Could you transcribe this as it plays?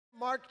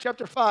Mark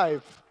chapter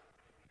 5,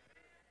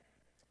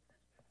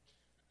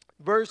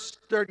 verse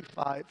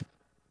 35.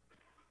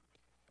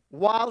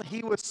 While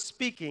he was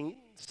speaking,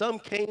 some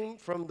came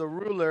from the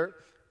ruler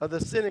of the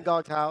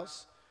synagogue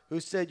house who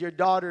said, "Your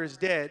daughter is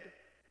dead.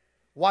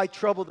 Why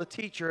trouble the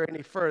teacher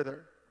any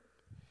further?"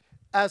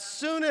 As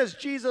soon as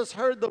Jesus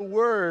heard the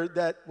word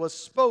that was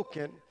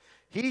spoken,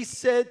 he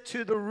said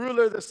to the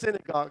ruler of the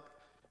synagogue,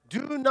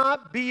 "Do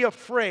not be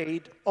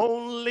afraid,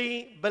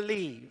 only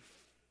believe."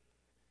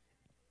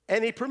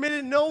 And he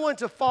permitted no one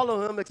to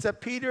follow him except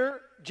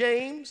Peter,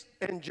 James,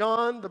 and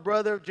John, the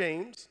brother of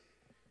James.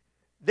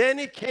 Then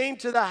he came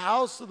to the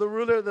house of the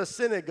ruler of the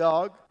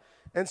synagogue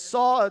and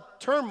saw a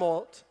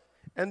tumult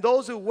and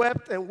those who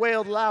wept and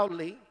wailed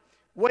loudly.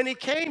 When he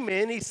came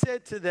in, he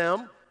said to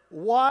them,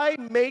 "Why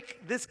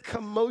make this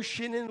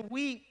commotion and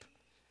weep?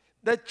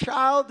 The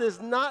child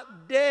is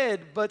not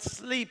dead, but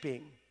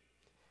sleeping."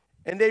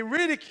 And they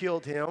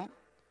ridiculed him.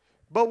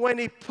 But when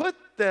he put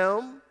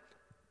them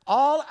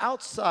all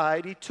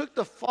outside, he took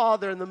the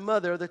father and the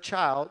mother of the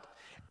child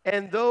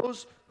and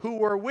those who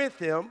were with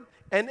him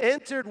and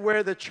entered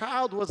where the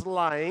child was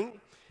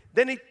lying.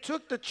 Then he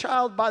took the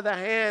child by the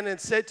hand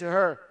and said to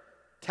her,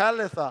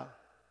 "Talitha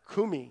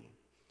cumi,"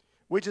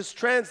 which is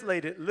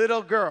translated,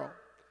 "Little girl,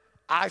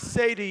 I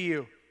say to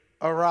you,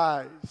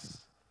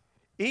 arise."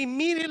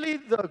 Immediately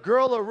the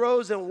girl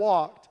arose and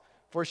walked,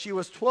 for she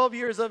was 12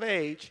 years of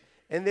age,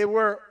 and they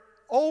were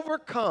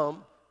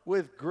overcome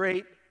with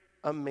great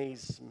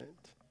amazement.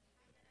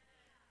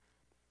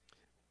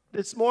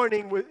 This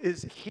morning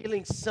is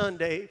Healing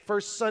Sunday,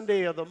 first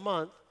Sunday of the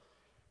month.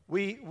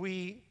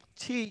 We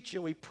teach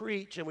and we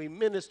preach and we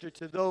minister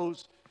to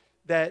those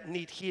that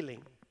need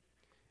healing.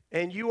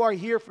 And you are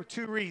here for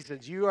two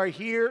reasons. You are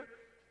here,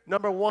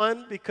 number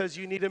one, because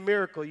you need a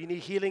miracle. You need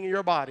healing in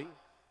your body.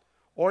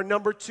 Or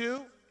number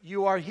two,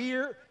 you are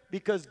here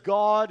because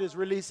God is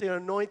releasing an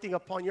anointing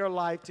upon your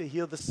life to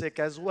heal the sick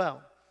as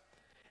well.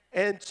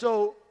 And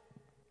so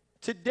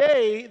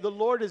today, the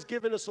Lord has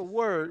given us a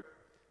word: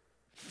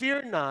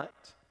 fear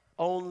not,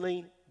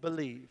 only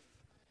believe.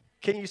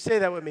 Can you say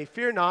that with me?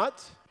 Fear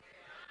not,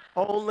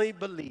 only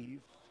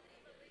believe.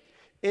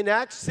 In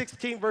Acts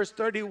 16, verse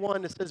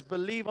 31, it says,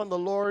 "Believe on the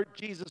Lord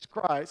Jesus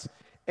Christ,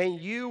 and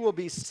you will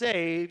be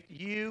saved,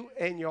 you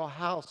and your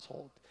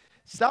household."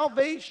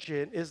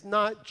 Salvation is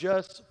not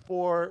just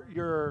for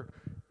your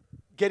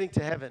getting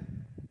to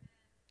heaven.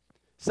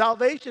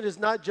 Salvation is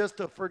not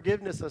just a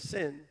forgiveness of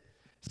sin.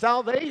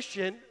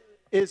 Salvation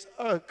is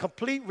a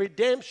complete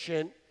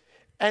redemption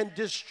and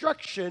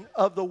destruction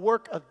of the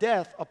work of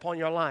death upon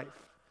your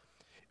life.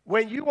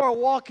 When you are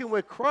walking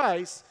with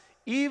Christ,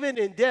 even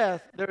in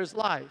death, there is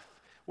life.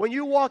 When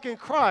you walk in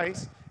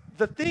Christ,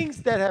 the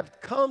things that have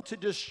come to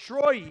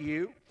destroy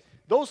you,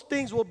 those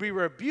things will be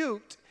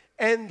rebuked,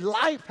 and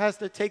life has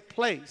to take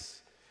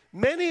place.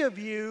 Many of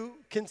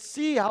you can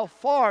see how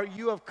far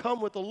you have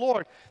come with the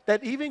Lord,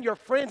 that even your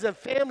friends and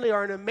family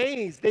are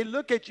amazed. They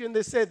look at you and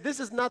they say, "This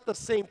is not the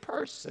same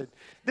person.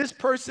 This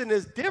person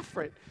is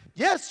different."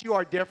 Yes, you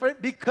are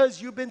different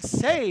because you've been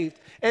saved.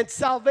 And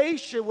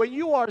salvation, when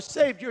you are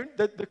saved,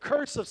 the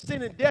curse of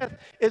sin and death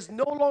is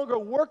no longer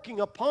working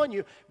upon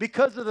you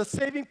because of the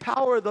saving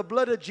power of the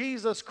blood of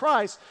Jesus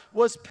Christ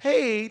was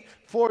paid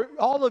for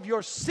all of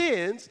your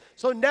sins.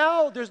 So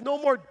now there's no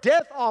more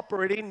death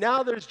operating.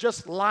 Now there's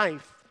just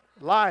life,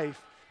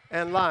 life,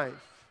 and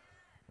life.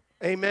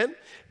 Amen.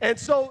 And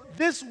so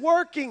this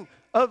working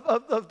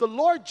of the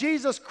Lord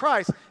Jesus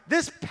Christ,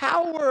 this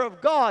power of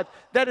God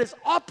that is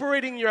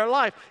operating in your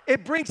life,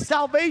 it brings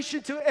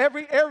salvation to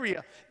every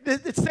area.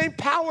 The same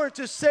power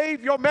to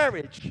save your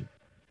marriage,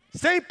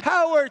 same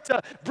power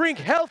to bring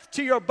health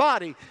to your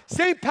body,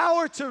 same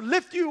power to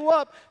lift you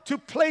up to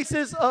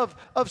places of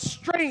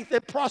strength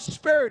and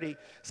prosperity.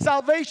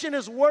 Salvation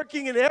is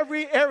working in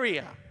every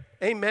area.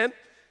 Amen.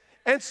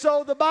 And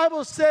so the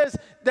Bible says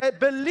that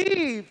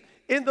believe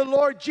in the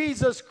Lord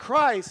Jesus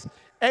Christ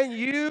and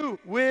you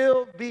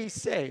will be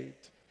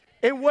saved.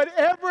 In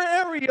whatever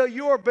area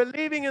you are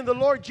believing in the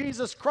Lord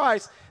Jesus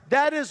Christ,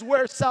 that is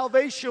where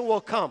salvation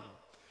will come.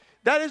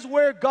 That is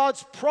where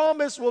God's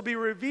promise will be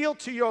revealed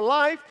to your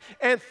life,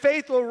 and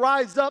faith will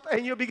rise up,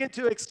 and you'll begin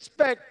to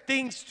expect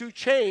things to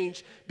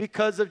change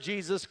because of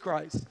Jesus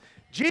Christ.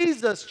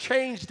 Jesus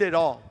changed it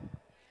all.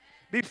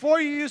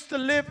 Before you used to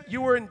live,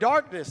 you were in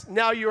darkness.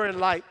 Now you're in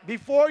light.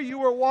 Before you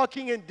were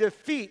walking in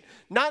defeat,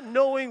 not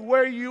knowing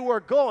where you were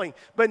going.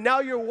 But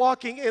now you're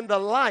walking in the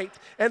light.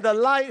 And the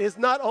light is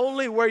not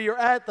only where you're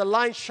at, the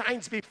light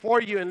shines before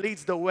you and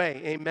leads the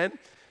way. Amen.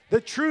 The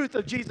truth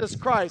of Jesus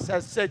Christ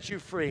has set you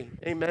free.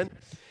 Amen.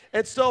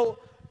 And so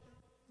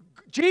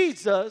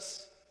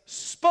Jesus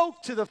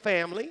spoke to the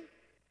family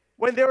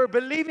when they were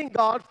believing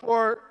God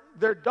for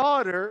their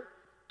daughter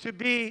to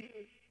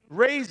be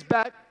raised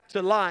back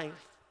to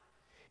life.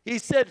 He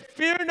said,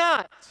 "Fear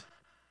not,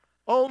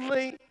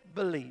 only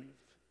believe."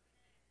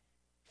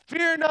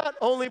 Fear not,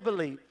 only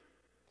believe.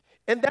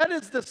 And that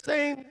is the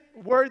same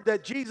word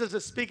that Jesus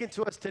is speaking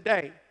to us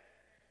today.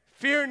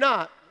 Fear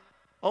not,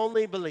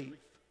 only believe.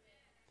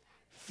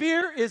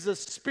 Fear is a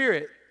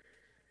spirit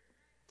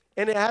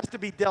and it has to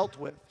be dealt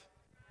with.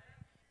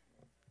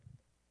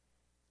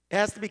 It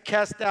has to be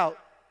cast out,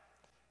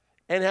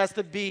 and it has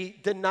to be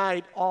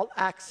denied all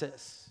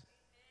access.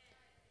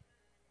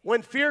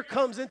 When fear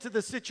comes into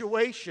the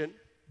situation,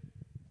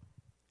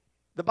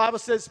 the Bible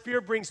says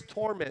fear brings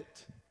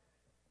torment.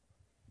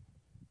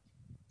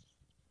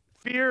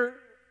 Fear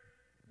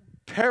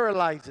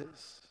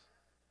paralyzes.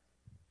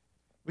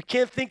 We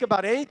can't think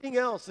about anything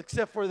else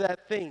except for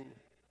that thing.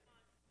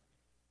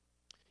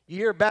 You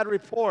hear a bad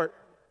report,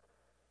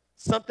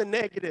 something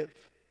negative,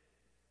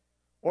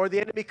 or the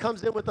enemy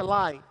comes in with a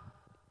lie,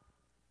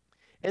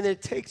 and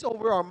it takes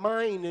over our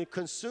mind and it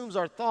consumes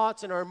our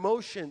thoughts and our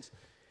emotions,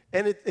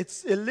 and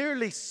it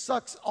literally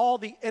sucks all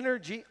the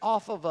energy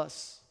off of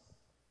us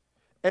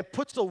and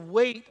puts a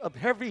weight of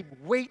heavy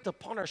weight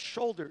upon our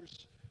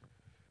shoulders,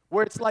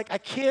 where it's like I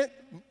can't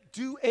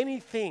do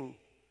anything.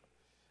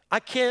 I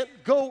can't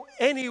go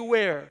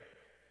anywhere.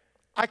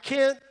 I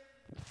can't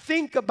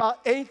think about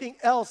anything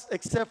else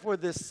except for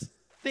this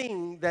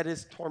thing that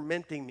is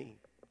tormenting me.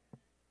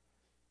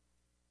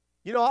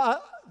 You know,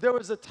 there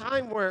was a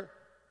time where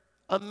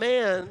a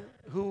man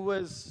who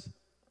was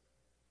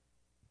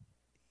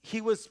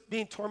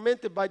being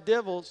tormented by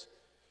devils.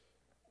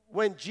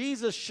 When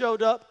Jesus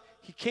showed up,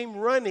 he came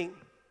running,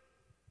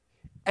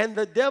 and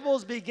the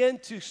devils began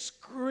to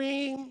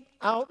scream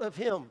out of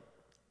him.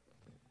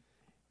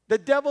 The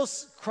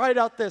devils cried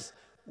out this,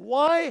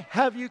 "Why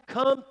have you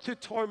come to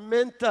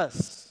torment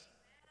us?"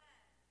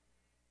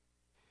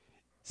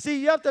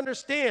 See, you have to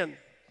understand,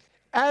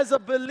 as a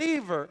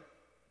believer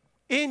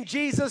in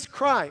Jesus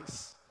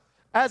Christ,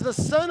 as a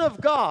son of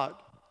God,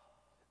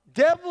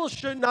 devils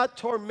should not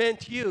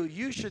torment you.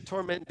 You should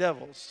torment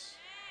devils.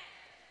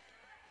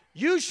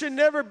 You should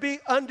never be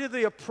under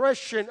the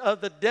oppression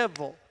of the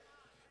devil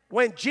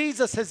when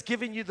Jesus has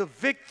given you the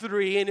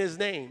victory in his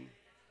name.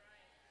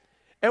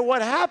 And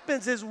what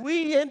happens is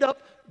we end up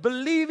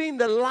believing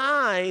the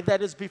lie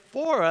that is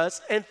before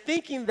us and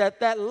thinking that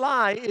that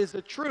lie is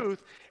the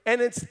truth. And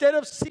instead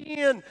of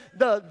seeing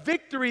the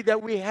victory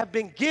that we have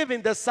been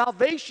given, the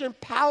salvation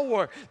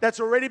power that's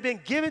already been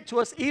given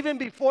to us even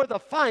before the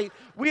fight,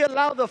 we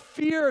allow the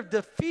fear of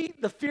defeat,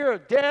 the fear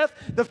of death,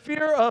 the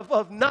fear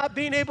of not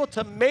being able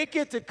to make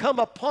it to come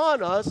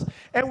upon us,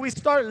 and we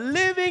start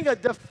living a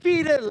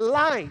defeated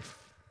life.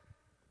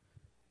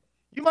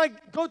 You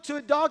might go to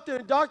a doctor,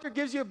 and the doctor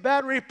gives you a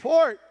bad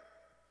report.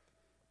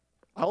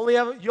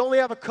 You only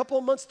have a couple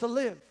of months to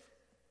live.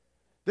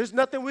 There's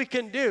nothing we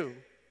can do.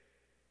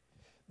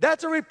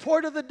 That's a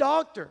report of the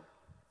doctor.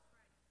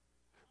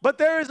 But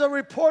there is a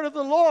report of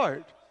the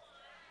Lord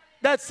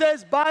that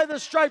says, by the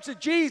stripes of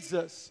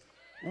Jesus,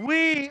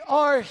 we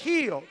are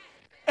healed.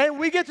 And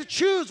we get to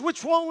choose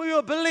which one we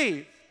will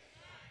believe.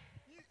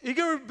 You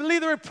can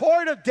believe the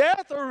report of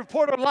death or a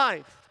report of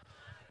life.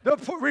 The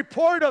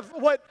report of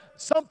what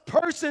some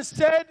person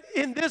said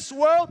in this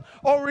world,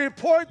 or a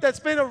report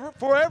that's been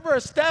forever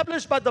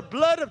established by the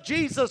blood of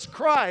Jesus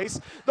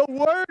Christ, the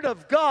Word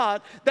of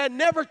God that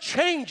never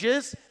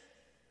changes.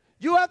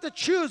 You have to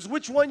choose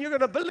which one you're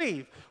going to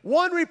believe.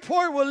 One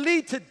report will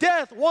lead to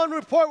death. One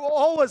report will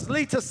always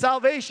lead to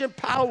salvation,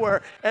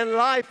 power, and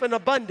life and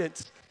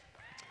abundance.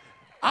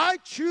 I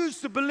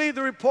choose to believe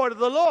the report of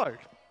the Lord.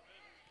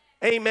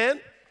 Amen.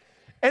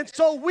 And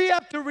so we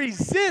have to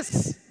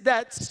resist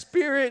that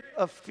spirit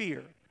of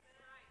fear.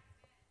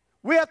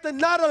 We have to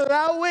not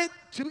allow it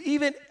to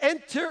even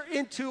enter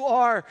into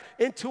our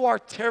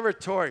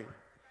territory.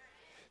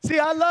 See,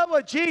 I love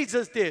what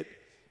Jesus did.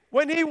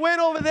 When he went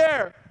over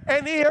there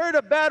and he heard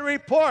a bad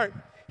report,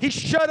 he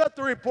shut up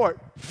the report.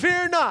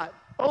 Fear not,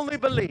 only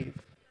believe.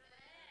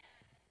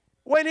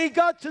 When he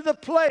got to the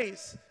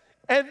place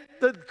and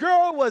the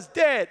girl was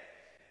dead,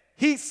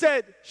 he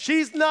said,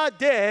 she's not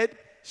dead,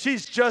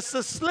 she's just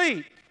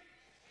asleep.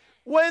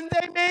 When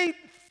they made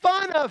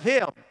fun of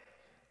him,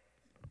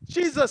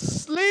 she's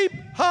asleep,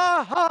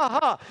 ha, ha,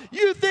 ha.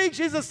 You think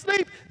she's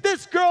asleep?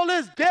 This girl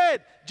is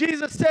dead.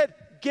 Jesus said,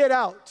 get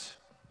out.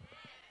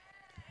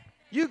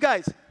 You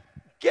guys,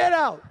 get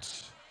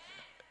out.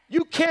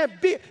 You can't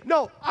be.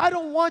 No, I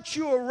don't want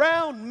you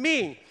around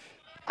me.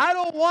 I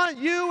don't want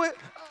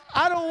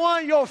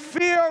your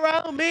fear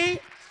around me.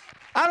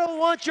 I don't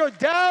want your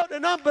doubt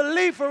and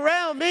unbelief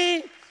around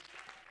me.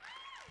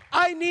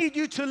 I need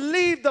you to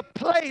leave the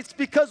place,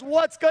 because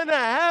what's going to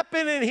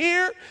happen in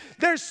here,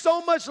 there's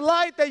so much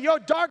light that your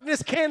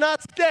darkness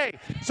cannot stay.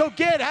 So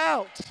get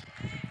out.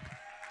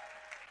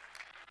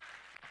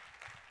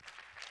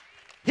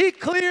 He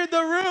cleared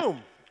the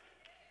room.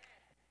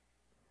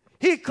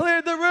 He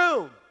cleared the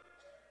room.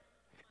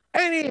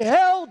 And he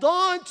held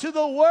on to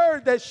the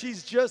word that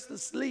she's just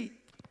asleep.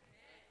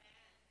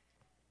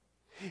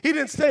 He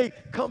didn't say,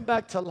 come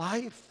back to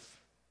life.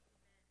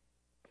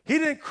 He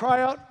didn't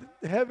cry out,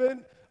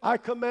 heaven, I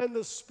command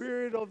the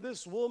spirit of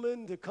this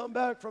woman to come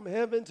back from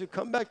heaven, to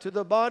come back to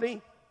the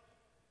body.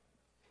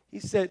 He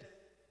said,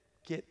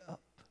 get up.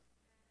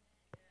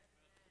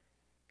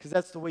 Because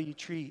that's the way you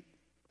treat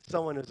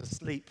someone who's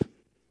asleep.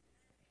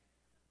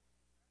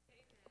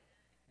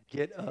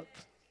 Get up.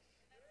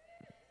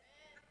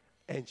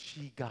 And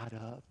she got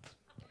up.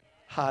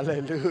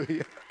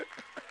 Hallelujah.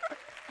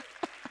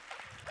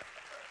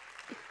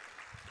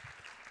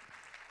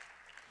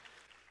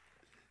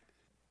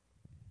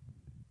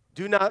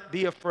 Do not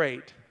be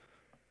afraid.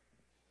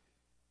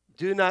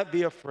 Do not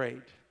be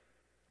afraid.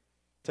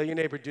 Tell your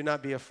neighbor, do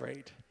not be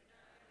afraid.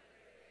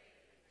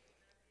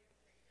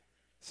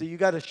 So you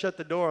got to shut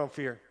the door on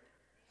fear.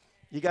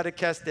 You got to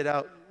cast it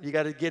out. You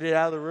got to get it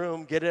out of the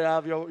room, get it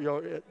out of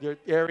your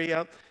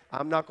area.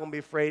 I'm not going to be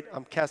afraid.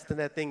 I'm casting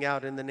that thing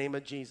out in the name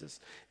of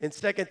Jesus. In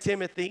 2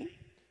 Timothy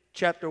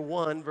chapter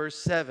 1,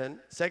 verse 7,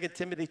 2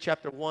 Timothy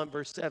chapter 1,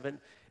 verse 7,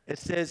 it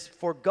says,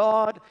 "For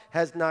God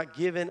has not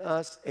given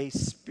us a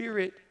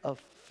spirit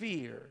of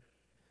fear,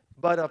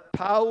 but of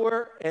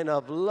power and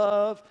of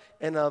love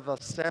and of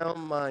a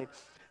sound mind."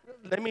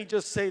 Let me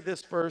just say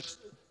this first.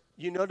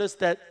 You notice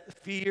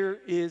that fear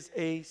is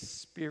a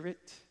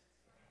spirit.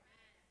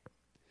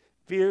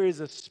 Fear is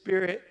a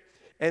spirit.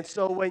 And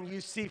so when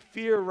you see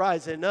fear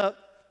rising up,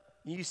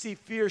 you see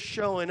fear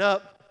showing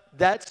up,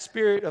 that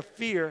spirit of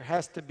fear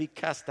has to be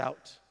cast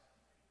out.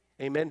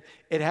 Amen.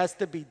 It has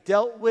to be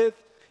dealt with.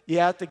 You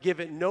have to give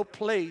it no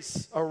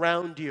place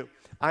around you.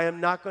 I am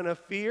not going to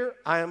fear.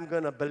 I am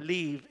going to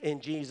believe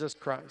in Jesus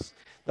Christ.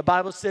 The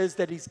Bible says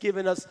that he's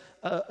given us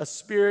a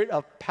spirit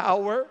of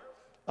power,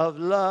 of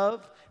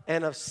love,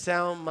 and of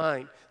sound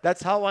mind.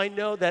 That's how I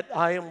know that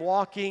I am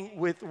walking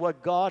with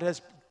what God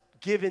has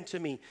given to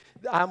me.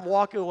 I'm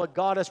walking with what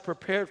God has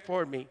prepared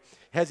for me.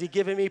 Has he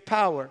given me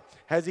power?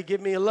 Has he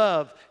given me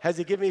love? Has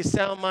he given me a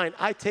sound mind?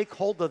 I take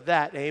hold of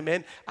that,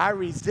 amen. I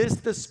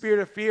resist the spirit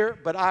of fear,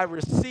 but I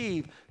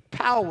receive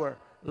power,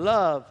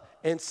 love,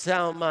 and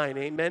sound mind,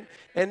 amen.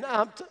 And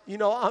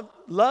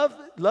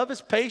love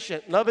is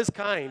patient, love is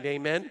kind,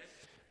 amen.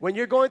 When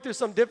you're going through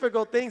some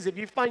difficult things, if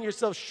you find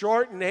yourself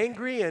short and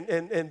angry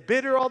and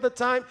bitter all the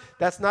time,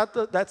 that's not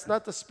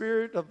the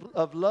spirit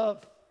of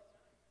love.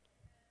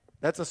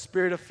 That's a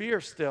spirit of fear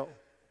still.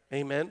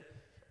 Amen.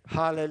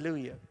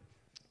 Hallelujah.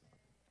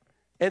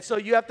 And so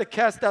you have to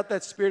cast out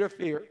that spirit of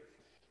fear.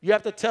 You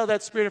have to tell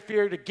that spirit of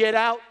fear to get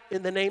out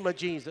in the name of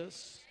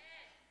Jesus.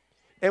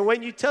 And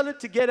when you tell it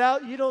to get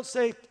out, you don't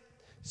say,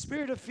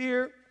 "Spirit of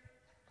fear,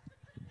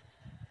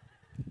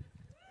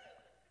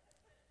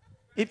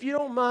 if you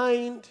don't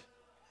mind,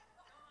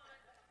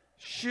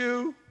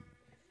 shoo,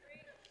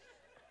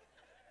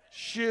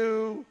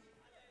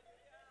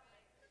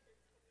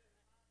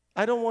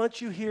 I don't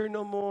want you here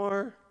no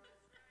more.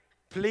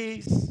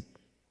 Please."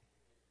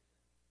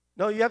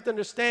 No, you have to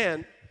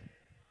understand.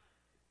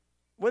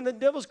 When the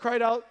devils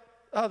cried out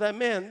of that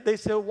man, they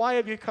said, "Why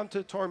have you come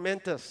to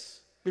torment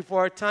us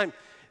before our time?"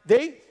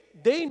 They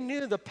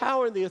knew the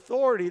power and the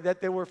authority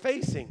that they were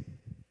facing.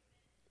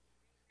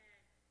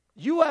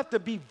 You have to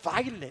be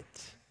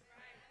violent.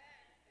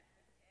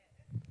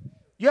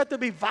 You have to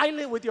be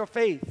violent with your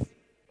faith.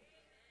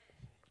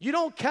 You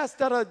don't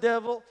cast out a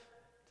devil.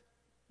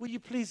 "Will you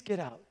please get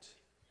out?"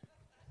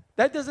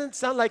 That doesn't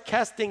sound like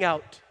casting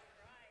out.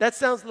 That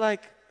sounds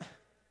like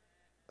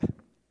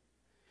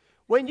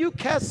when you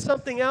cast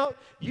something out,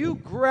 you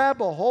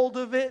grab a hold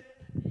of it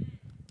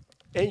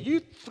and you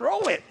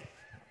throw it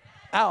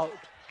out.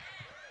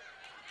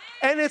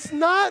 And it's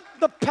not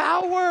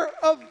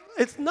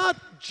it's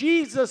not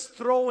Jesus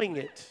throwing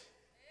it.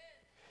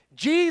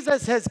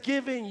 Jesus has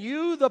given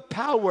you the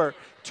power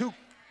to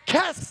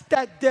cast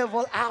that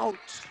devil out.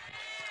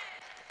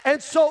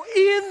 And so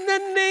in the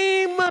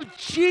name of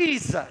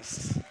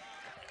Jesus,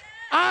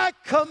 I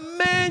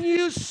command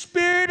you,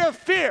 spirit of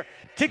fear,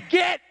 to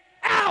get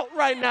out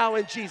right now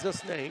in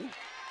Jesus' name.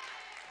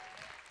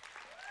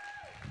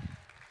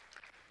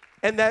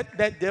 And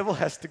that devil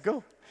has to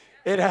go.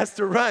 It has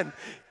to run.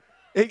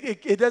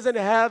 It doesn't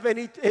have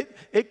any,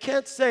 it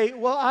can't say,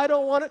 "Well, I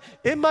don't want to."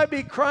 It might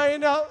be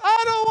crying out,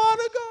 "I don't want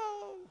to go."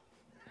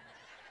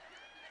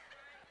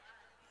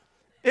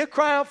 It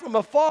cry out from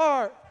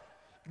afar.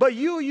 But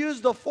you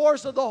use the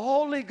force of the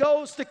Holy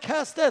Ghost to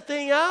cast that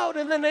thing out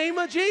in the name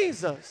of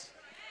Jesus.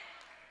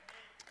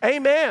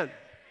 Amen.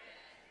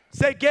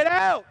 Say, "Get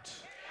out."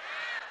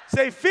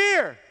 Say,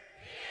 "Fear,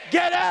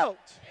 get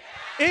out."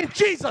 In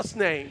Jesus'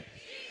 name.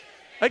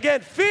 Again,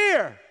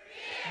 fear,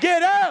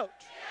 get out.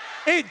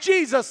 In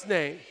Jesus'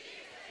 name.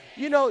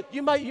 You know,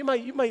 you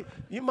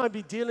might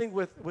be dealing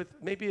with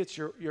maybe it's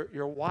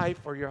your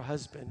wife or your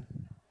husband.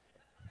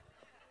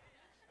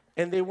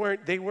 And they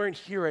weren't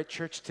here at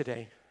church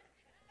today.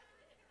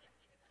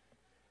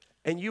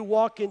 And you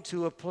walk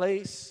into a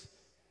place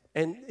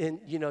and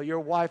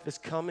your wife is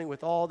coming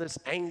with all this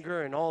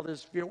anger and all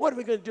this fear. "What are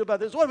we going to do about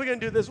this? What are we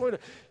going to do this?"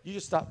 You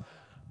just stop.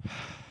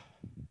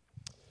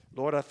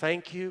 "Lord, I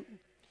thank you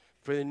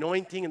for the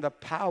anointing and the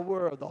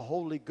power of the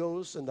Holy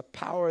Ghost and the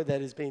power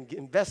that is being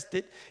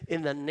invested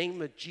in the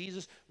name of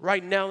Jesus.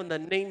 Right now, in the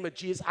name of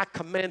Jesus, I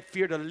command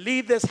fear to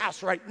leave this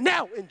house right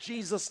now in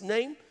Jesus'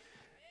 name."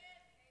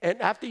 And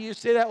after you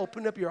say that,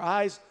 open up your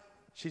eyes.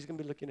 She's going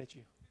to be looking at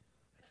you.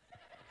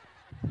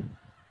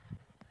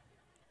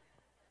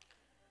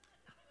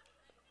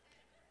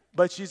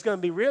 But she's going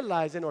to be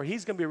realizing, or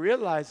he's going to be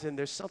realizing,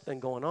 there's something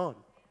going on.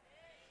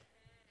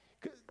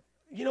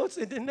 You know,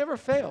 it never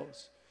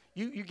fails.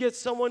 You get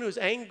someone who's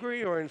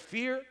angry or in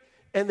fear,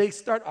 and they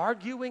start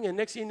arguing, and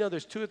next thing you know,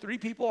 there's 2 or 3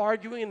 people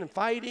arguing and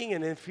fighting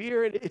and in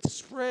fear, and it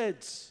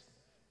spreads.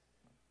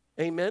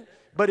 Amen.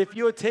 But if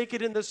you would take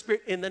it in the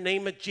Spirit, in the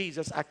name of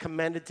Jesus, I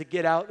command it to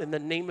get out in the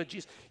name of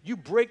Jesus. You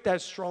break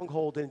that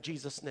stronghold in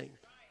Jesus' name.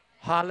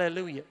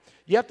 Hallelujah.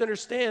 You have to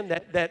understand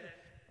that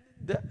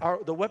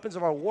the weapons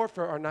of our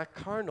warfare are not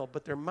carnal,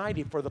 but they're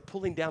mighty for the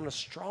pulling down of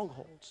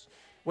strongholds.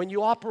 When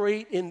you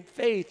operate in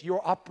faith,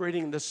 you're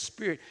operating in the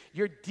Spirit.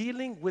 You're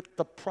dealing with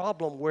the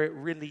problem where it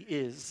really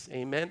is.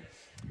 Amen.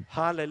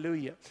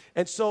 Hallelujah.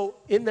 And so,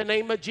 in the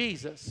name of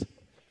Jesus,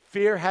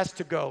 fear has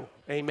to go.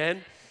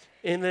 Amen.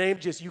 In the name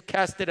of Jesus, you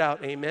cast it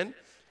out. Amen.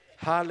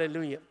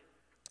 Hallelujah.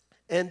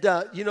 And,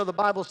 the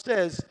Bible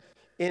says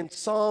in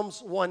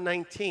Psalms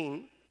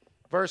 119,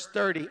 verse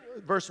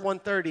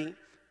 130,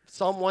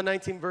 Psalm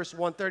 119, verse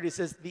 130, it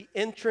says, the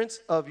entrance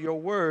of your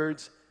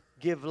words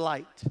give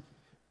light.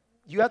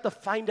 You have to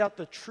find out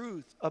the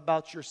truth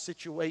about your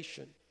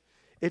situation.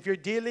 If you're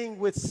dealing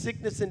with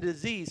sickness and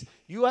disease,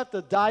 you have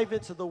to dive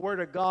into the Word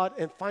of God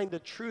and find the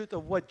truth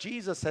of what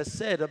Jesus has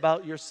said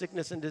about your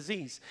sickness and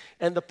disease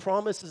and the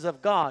promises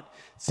of God.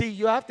 See,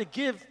 you have to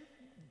give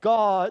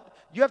God,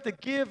 you have to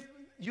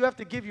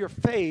give your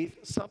faith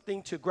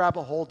something to grab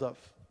a hold of.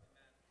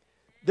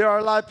 There are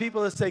a lot of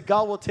people that say,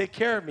 God will take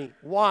care of me.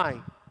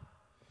 Why?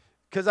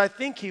 Because I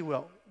think He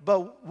will.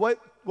 But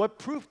what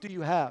proof do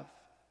you have?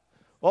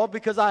 Well,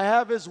 because I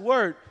have His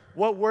Word.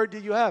 What word do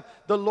you have?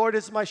 The Lord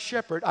is my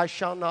shepherd, I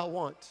shall not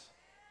want.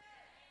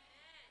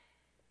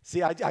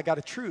 See, I got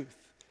a truth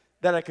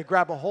that I could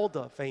grab a hold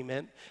of,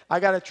 amen.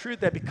 I got a truth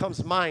that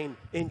becomes mine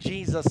in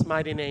Jesus'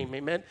 mighty name,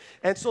 amen.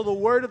 And so the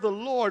word of the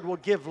Lord will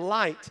give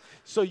light.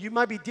 So you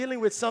might be dealing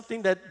with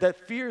something that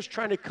fear is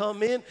trying to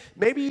come in.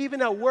 Maybe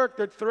even at work,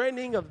 they're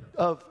threatening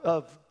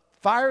of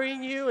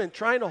firing you and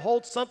trying to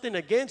hold something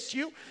against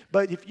you.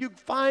 But if you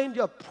find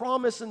a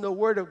promise in the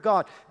Word of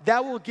God,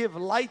 that will give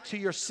light to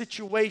your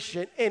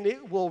situation, and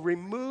it will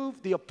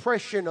remove the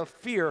oppression of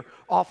fear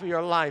off of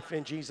your life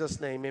in Jesus'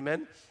 name.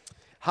 Amen.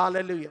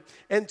 Hallelujah.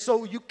 And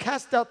so you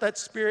cast out that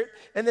spirit,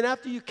 and then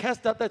after you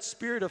cast out that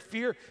spirit of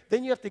fear,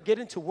 then you have to get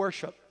into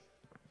worship.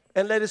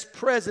 And let His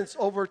presence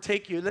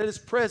overtake you. Let His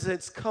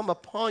presence come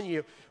upon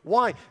you.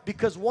 Why?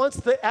 Because once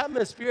the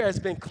atmosphere has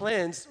been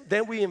cleansed,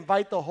 then we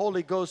invite the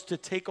Holy Ghost to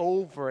take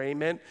over,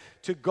 amen,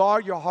 to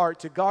guard your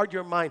heart, to guard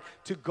your mind,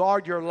 to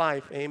guard your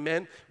life,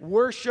 amen.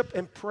 Worship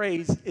and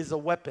praise is a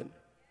weapon.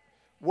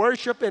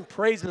 Worship and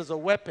praise is a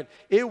weapon.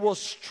 It will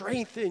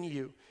strengthen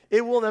you.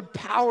 It will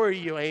empower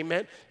you,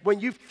 amen. When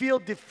you feel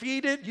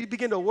defeated, you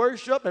begin to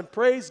worship and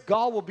praise.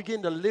 God will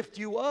begin to lift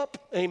you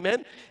up,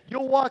 amen.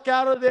 You'll walk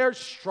out of there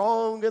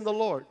strong in the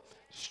Lord.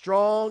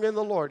 Strong in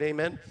the Lord,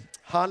 amen.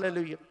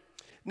 Hallelujah.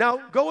 Now,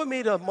 go with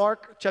me to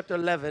Mark chapter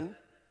 11.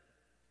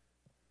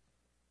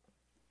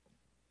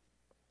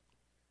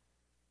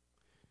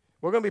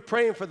 We're going to be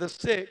praying for the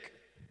sick.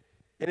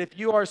 And if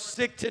you are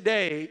sick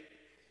today,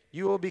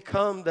 you will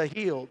become the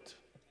healed.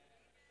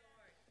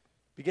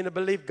 Begin to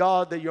believe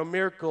God that your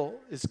miracle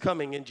is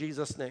coming in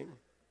Jesus' name.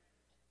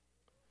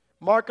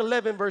 Mark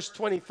 11, verse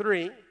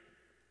 23.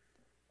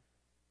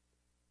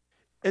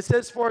 It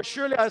says, for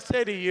surely I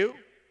say to you,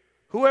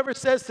 whoever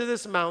says to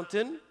this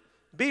mountain,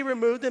 be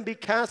removed and be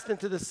cast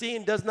into the sea,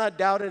 and does not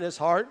doubt in his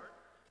heart,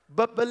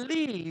 but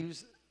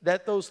believes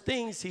that those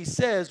things he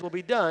says will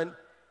be done,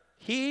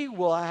 he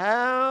will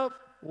have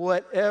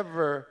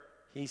whatever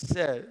he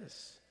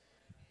says.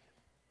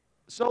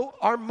 So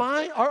our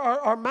mind,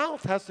 our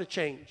mouth has to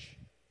change.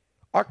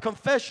 Our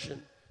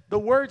confession, the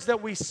words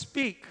that we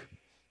speak,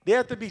 we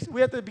have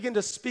to begin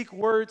to speak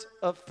words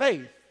of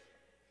faith.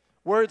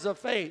 Words of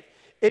faith.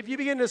 If you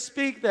begin to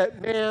speak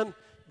that, man,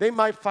 they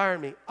might fire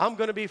me, I'm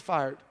going to be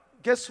fired.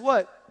 Guess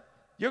what?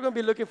 You're going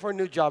to be looking for a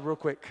new job real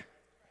quick.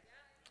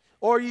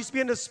 Or you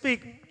begin to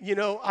speak,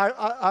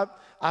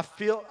 I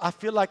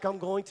feel like I'm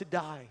going to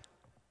die.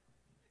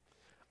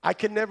 I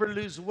can never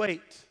lose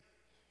weight.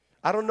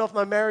 I don't know if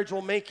my marriage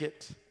will make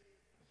it.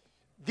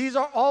 These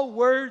are all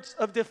words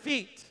of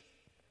defeat.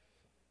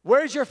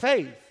 Where's your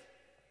faith?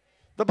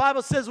 The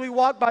Bible says we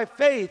walk by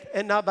faith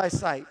and not by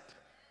sight.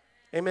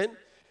 Amen.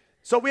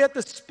 So we have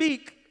to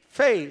speak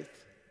faith.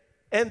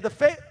 And the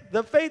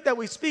faith that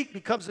we speak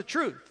becomes the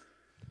truth.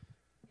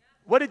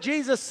 What did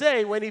Jesus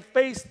say when He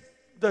faced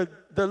the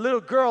little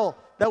girl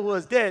that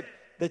was dead?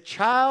 The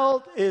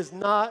child is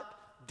not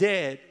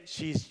dead.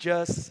 She's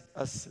just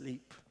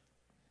asleep.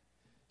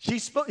 He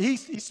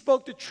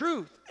spoke the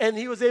truth, and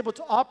He was able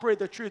to operate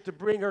the truth to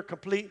bring her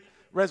complete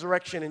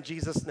resurrection in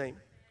Jesus' name.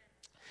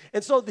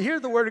 And so here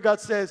the Word of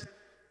God says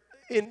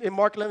in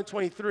Mark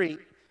 11:23,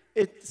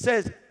 it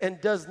says,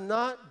 and does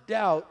not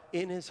doubt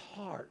in his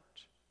heart.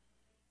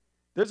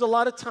 There's a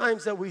lot of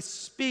times that we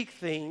speak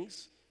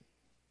things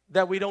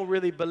that we don't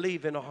really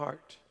believe in our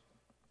heart.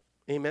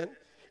 Amen.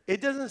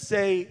 It doesn't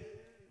say,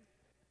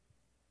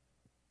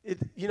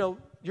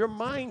 your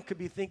mind could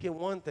be thinking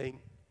one thing,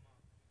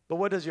 but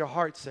what does your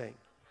heart say?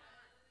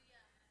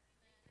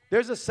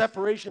 There's a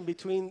separation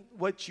between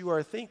what you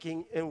are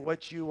thinking and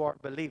what you are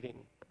believing.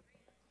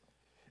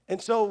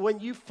 And so when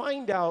you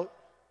find out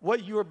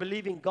what you are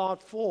believing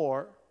God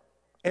for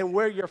and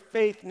where your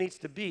faith needs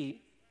to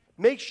be,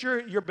 make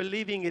sure you're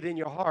believing it in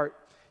your heart.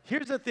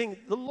 Here's the thing,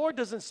 the Lord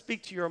doesn't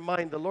speak to your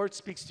mind, the Lord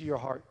speaks to your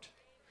heart.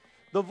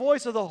 The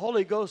voice of the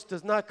Holy Ghost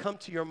does not come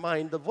to your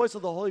mind. The voice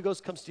of the Holy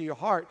Ghost comes to your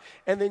heart,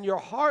 and then your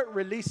heart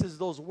releases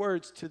those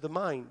words to the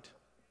mind.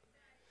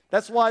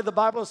 That's why the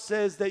Bible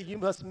says that you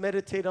must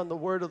meditate on the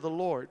word of the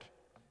Lord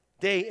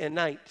day and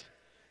night.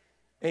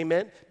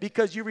 Amen?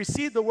 Because you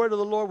receive the word of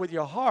the Lord with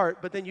your heart,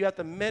 but then you have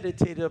to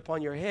meditate it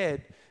upon your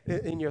head,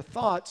 in your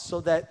thoughts,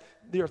 so that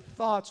your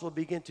thoughts will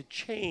begin to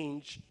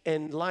change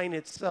and line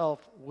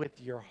itself with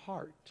your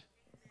heart.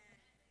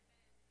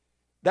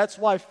 That's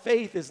why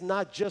faith is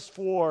not just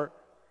for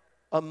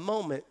a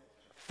moment.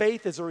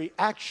 Faith is a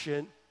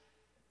reaction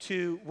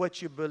to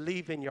what you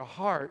believe in your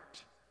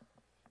heart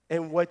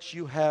and what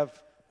you have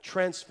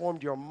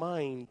transformed your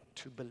mind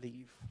to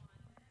believe.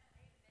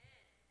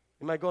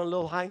 Am I going a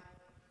little high?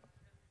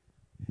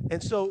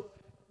 And so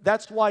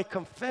that's why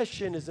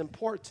confession is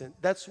important.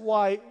 That's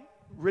why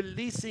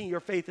releasing your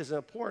faith is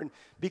important,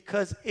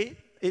 because it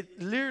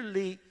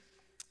literally,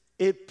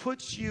 it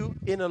puts you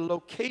in a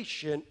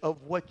location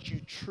of what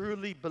you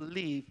truly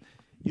believe.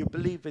 You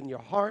believe in your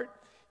heart,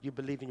 you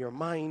believe in your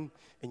mind,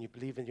 and you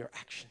believe in your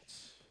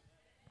actions.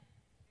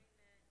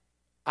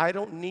 I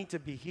don't need to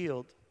be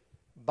healed.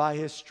 By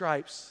his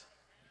stripes,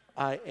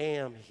 I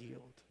am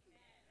healed.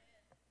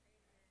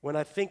 When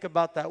I think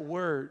about that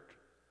word,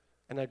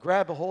 and I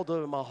grab a hold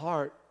of it in my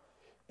heart,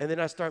 and then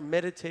I start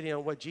meditating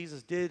on what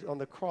Jesus did on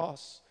the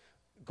cross,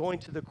 going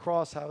to the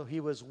cross, how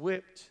he was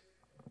whipped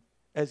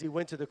as he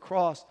went to the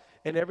cross.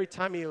 And every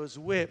time he was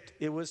whipped,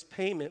 it was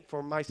payment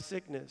for my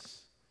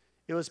sickness.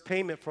 It was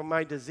payment for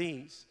my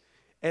disease.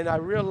 And I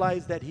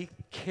realized that he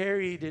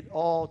carried it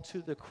all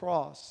to the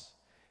cross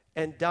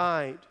and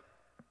died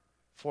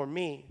for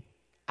me.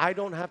 I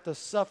don't have to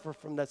suffer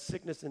from that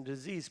sickness and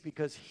disease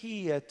because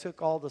he had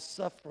took all the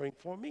suffering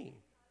for me.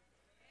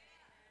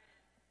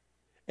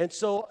 And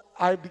so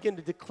I begin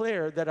to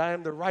declare that I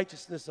am the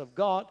righteousness of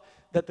God,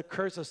 that the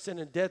curse of sin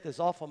and death is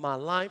off of my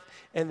life,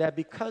 and that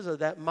because of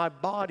that, my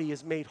body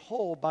is made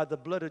whole by the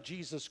blood of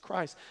Jesus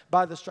Christ.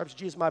 By the stripes of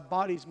Jesus, my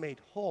body is made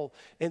whole.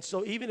 And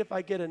so even if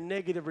I get a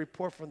negative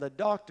report from the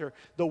doctor,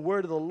 the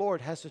word of the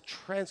Lord has to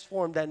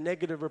transform that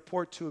negative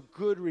report to a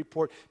good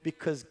report,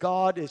 because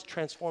God is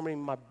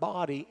transforming my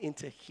body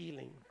into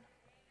healing.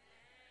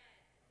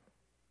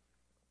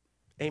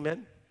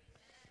 Amen?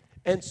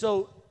 And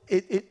so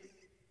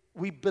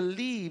we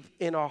believe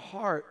in our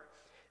heart,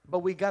 but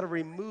we got to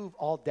remove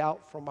all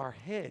doubt from our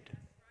head.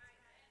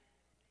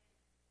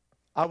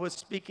 I was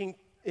speaking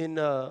in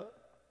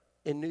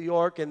New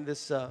York, and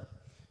this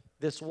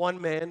one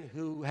man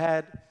who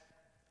had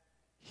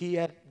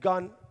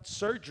gone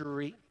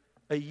surgery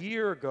a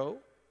year ago,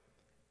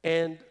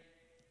 and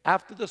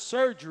after the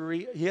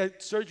surgery, he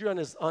had surgery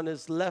on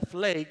his left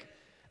leg.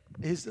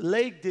 His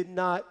leg did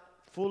not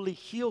fully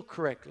heal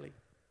correctly.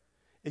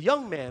 A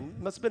young man,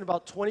 must have been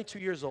about 22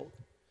 years old.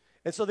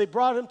 And so they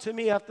brought him to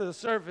me after the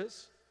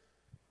service,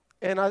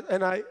 and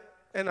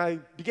I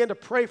began to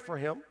pray for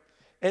him.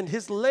 And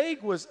his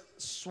leg was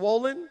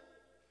swollen,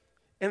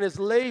 and his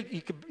leg,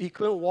 he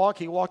couldn't walk.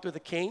 He walked with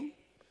a cane.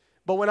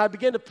 But when I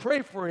began to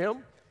pray for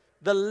him,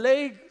 the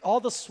leg,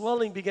 all the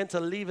swelling began to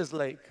leave his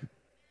leg.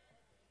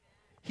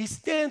 He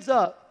stands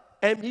up,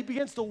 and he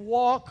begins to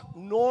walk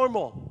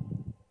normal,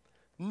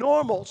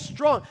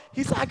 strong.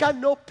 He said, I got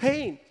no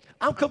pain.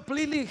 I'm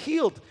completely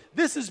healed.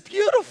 This is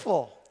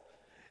beautiful.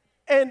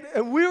 And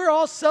we were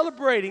all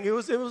celebrating. It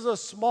was a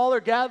smaller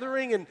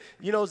gathering, and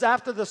it was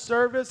after the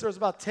service. There was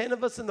about 10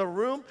 of us in the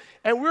room,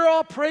 and we were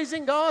all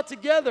praising God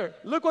together.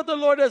 Look what the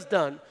Lord has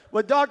done.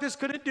 What doctors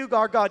couldn't do,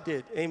 our God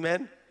did.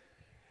 Amen.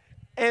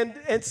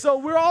 And so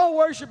we're all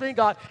worshiping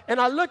God.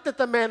 And I looked at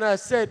the man and I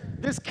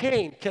said, this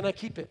cane, can I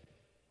keep it?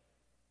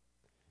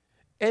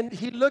 And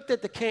he looked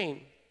at the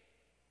cane.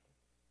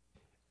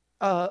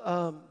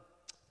 Well,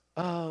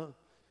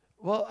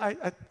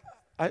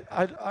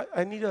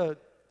 I need to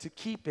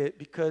keep it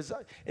because,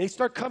 and he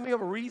started coming up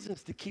with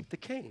reasons to keep the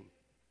cane.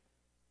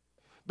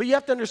 But you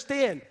have to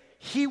understand,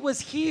 he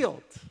was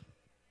healed.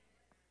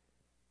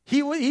 He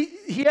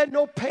had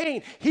no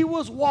pain. He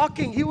was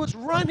walking. He was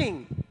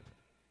running.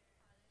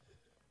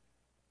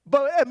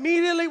 But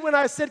immediately when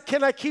I said,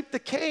 can I keep the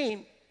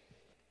cane?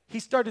 He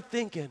started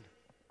thinking,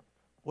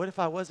 what if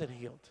I wasn't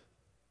healed?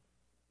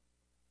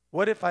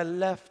 What if I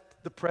left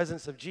the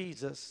presence of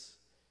Jesus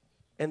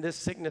and this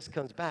sickness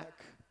comes back?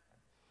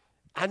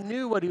 I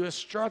knew what he was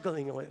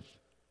struggling with.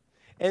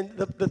 And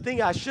the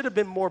thing, I should have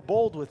been more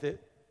bold with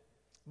it.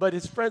 But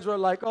his friends were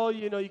like, oh,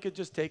 you could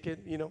just take it,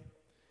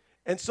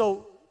 And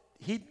so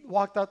he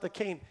walked out the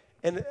cane.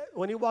 And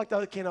when he walked out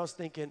the cane, I was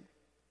thinking,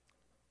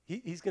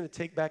 he's going to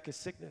take back his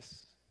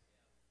sickness.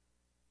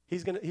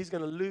 He's going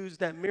to lose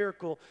that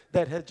miracle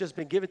that had just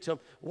been given to him.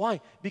 Why?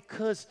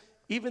 Because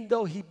even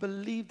though he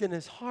believed in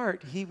his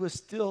heart, he was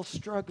still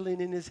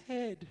struggling in his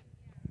head.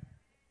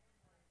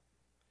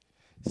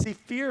 See,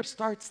 fear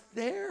starts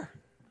there.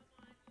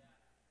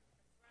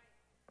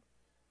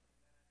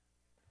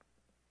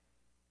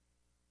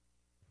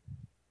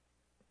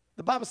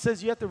 The Bible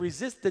says you have to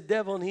resist the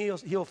devil and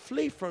he'll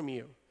flee from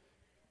you.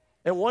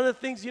 And one of the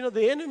things,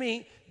 the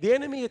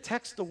enemy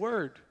attacks the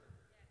word.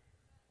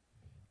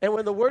 And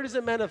when the word is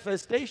in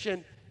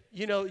manifestation,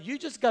 you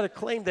just got to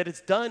claim that it's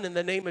done in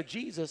the name of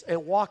Jesus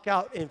and walk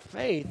out in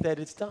faith that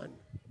it's done.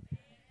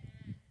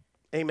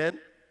 Amen.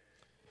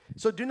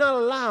 So do not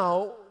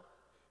allow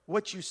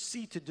what you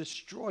see to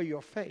destroy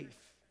your faith.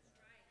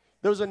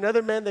 There was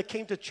another man that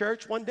came to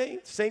church one day,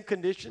 same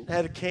condition,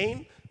 had a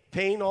cane,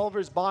 pain all over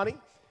his body.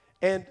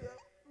 And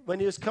when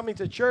he was coming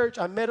to church,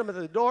 I met him at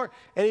the door,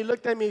 and he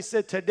looked at me and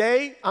said,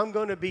 today I'm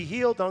going to be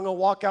healed. I'm going to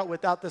walk out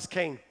without this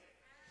cane.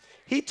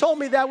 He told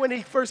me that when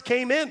he first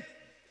came in.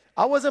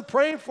 I wasn't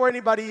praying for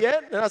anybody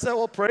yet. And I said,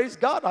 well, praise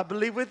God. I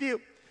believe with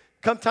you.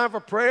 Come time for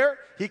prayer,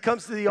 he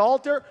comes to the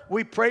altar.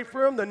 We pray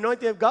for him. The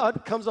anointing of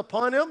God comes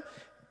upon him.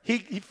 He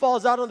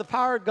falls out on the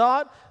power of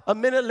God. A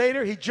minute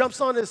later, he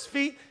jumps on his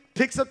feet,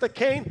 picks up the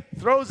cane,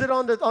 throws it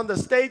on the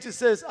stage and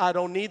says, I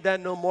don't need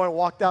that no more, and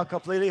walked out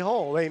completely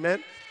whole.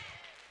 Amen.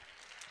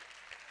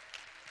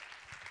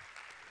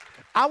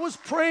 I was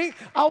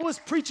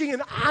preaching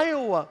in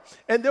Iowa,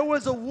 and there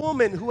was a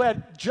woman who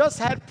had just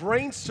had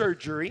brain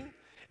surgery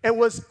and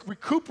was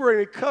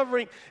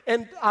recovering.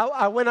 And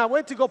when I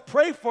went to go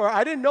pray for her,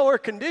 I didn't know her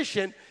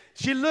condition.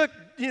 She looked,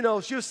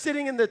 she was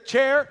sitting in the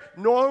chair,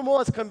 normal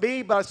as can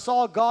be, but I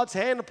saw God's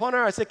hand upon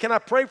her. I said, can I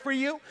pray for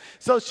you?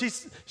 So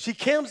she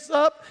comes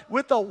up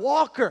with a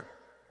walker,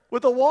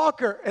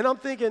 and I'm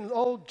thinking,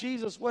 oh,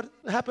 Jesus, what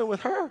happened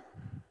with her?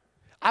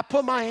 I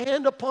put my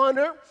hand upon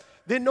her.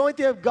 The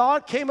anointing of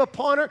God came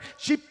upon her.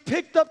 She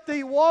picked up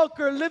the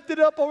walker, lifted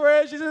up over her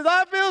head. She says,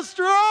 I feel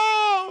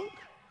strong.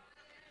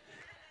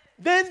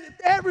 Then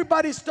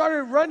everybody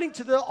started running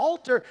to the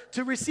altar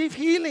to receive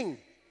healing.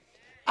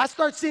 I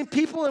started seeing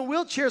people in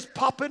wheelchairs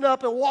popping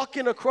up and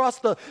walking across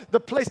the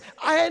place.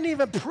 I hadn't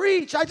even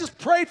preached. I just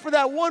prayed for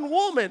that one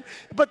woman,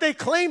 but they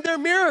claimed their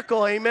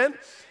miracle, amen.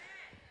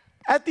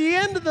 At the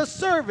end of the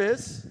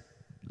service,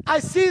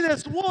 I see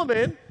this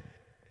woman.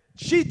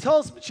 She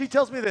tells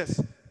me this.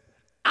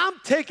 I'm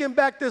taking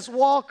back this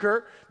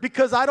walker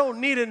because I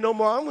don't need it no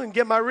more. I'm going to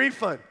get my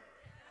refund.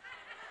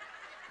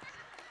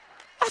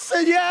 I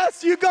said,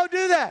 yes, you go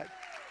do that.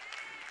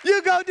 You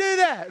go do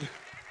that.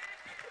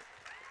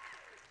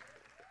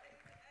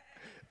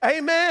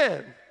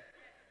 Amen.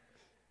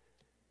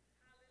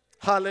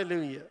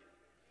 Hallelujah.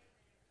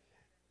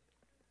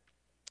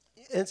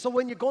 And so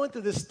when you're going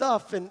through this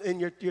stuff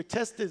and your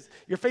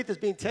faith is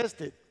being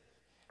tested,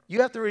 you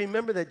have to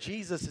remember that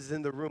Jesus is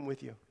in the room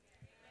with you.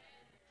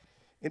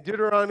 In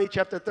Deuteronomy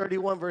chapter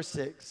 31, verse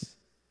 6,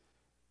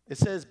 it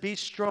says, be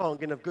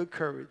strong and of good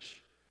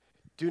courage.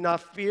 Do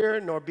not fear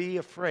nor be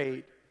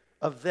afraid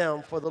of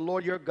them, for the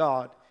Lord your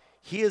God,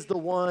 he is the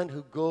one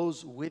who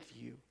goes with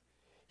you.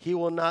 He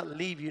will not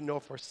leave you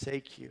nor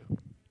forsake you.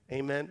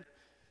 Amen.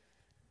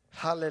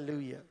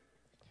 Hallelujah.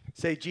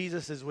 Say,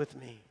 Jesus is with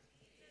me.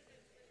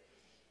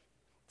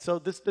 So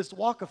this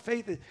walk of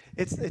faith,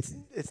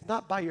 it's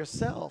not by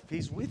yourself.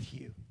 He's with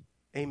you.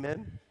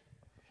 Amen.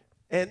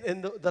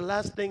 And the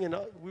last thing, and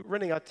we're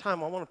running out of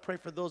time, I want to pray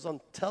for those on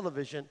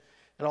television,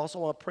 and I also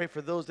want to pray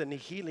for those that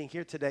need healing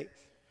here today.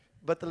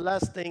 But the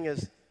last thing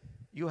is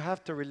you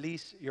have to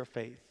release your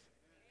faith.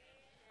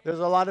 There's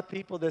a lot of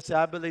people that say,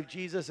 I believe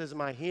Jesus is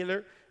my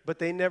healer, but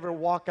they never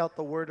walk out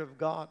the word of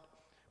God.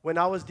 When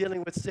I was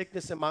dealing with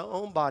sickness in my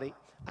own body,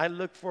 I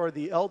looked for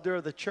the elder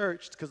of the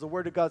church, because the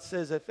word of God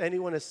says if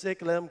anyone is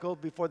sick, let them go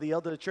before the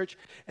elder of the church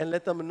and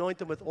let them anoint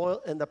them with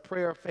oil, and the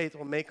prayer of faith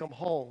will make them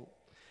whole.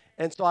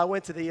 And so I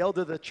went to the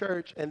elder of the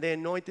church, and they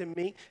anointed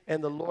me,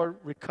 and the Lord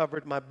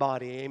recovered my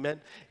body. Amen.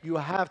 You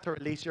have to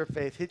release your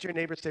faith. Hit your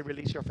neighbor, say,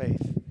 release your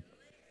faith.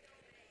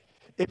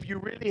 If you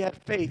really had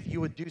faith,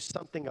 you would do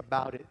something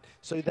about it.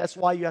 So that's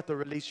why you have to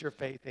release your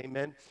faith.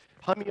 Amen.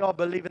 How many of y'all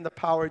believe in the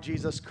power of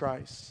Jesus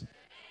Christ?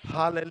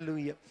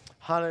 Hallelujah.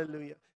 Hallelujah.